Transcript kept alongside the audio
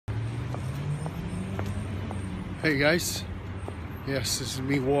Hey guys, yes, this is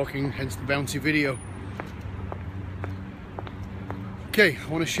me walking, hence the bouncy video. Okay, I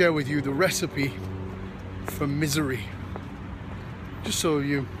want to share with you the recipe for misery, just so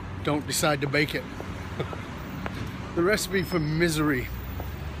you don't decide to bake it. The recipe for misery,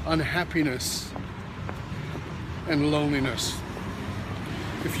 unhappiness, and loneliness.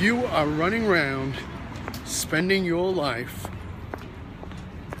 If you are running around spending your life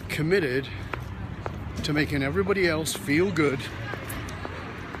committed to making everybody else feel good,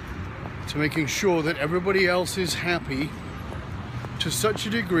 to making sure that everybody else is happy to such a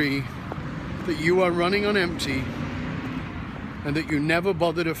degree that you are running on empty and that you never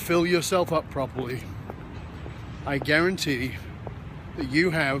bother to fill yourself up properly, I guarantee that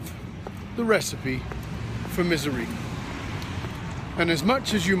you have the recipe for misery. And as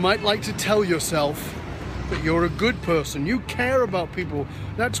much as you might like to tell yourself that you're a good person, you care about people,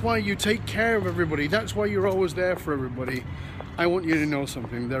 that's why you take care of everybody, that's why you're always there for everybody, I want you to know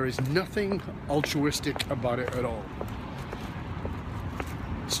something: there is nothing altruistic about it at all.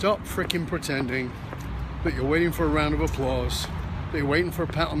 Stop freaking pretending that you're waiting for a round of applause, that you're waiting for a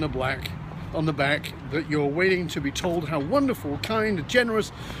pat on the back, that you're waiting to be told how wonderful, kind,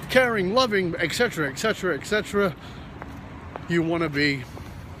 generous, caring, loving, etc., etc., etc. you want to be.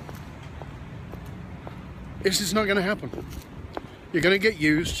 This is not going to happen. You're going to get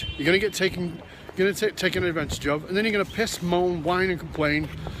used, you're going to get taken advantage of, and then you're going to piss, moan, whine and complain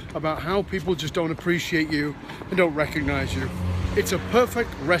about how people just don't appreciate you and don't recognize you. It's a perfect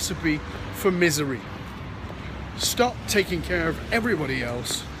recipe for misery. Stop taking care of everybody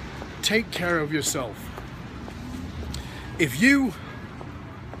else. Take care of yourself. If you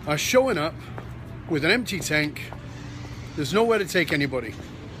are showing up with an empty tank, there's nowhere to take anybody.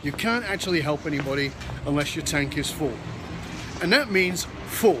 You can't actually help anybody unless your tank is full. And that means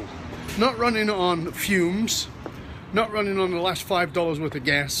full. Not running on fumes, not running on the last $5 worth of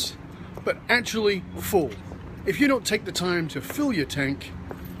gas, but actually full. If you don't take the time to fill your tank,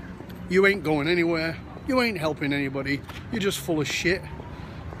 you ain't going anywhere, you ain't helping anybody, you're just full of shit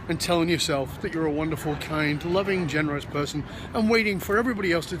and telling yourself that you're a wonderful, kind, loving, generous person and waiting for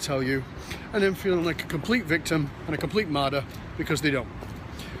everybody else to tell you, and then feeling like a complete victim and a complete martyr because they don't.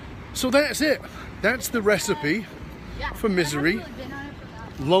 So that's it. That's the recipe for misery,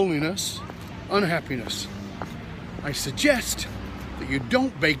 loneliness, unhappiness. I suggest that you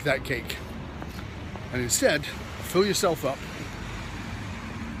don't bake that cake and instead fill yourself up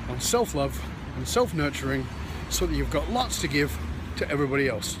on self-love and self-nurturing so that you've got lots to give to everybody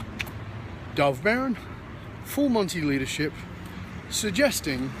else. Dov Baron, Full Monty Leadership,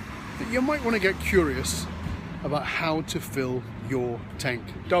 suggesting that you might want to get curious about how to fill your tank.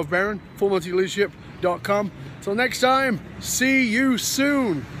 Dov Baron, FullMontyLeadership.com. Till next time, see you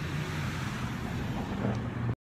soon.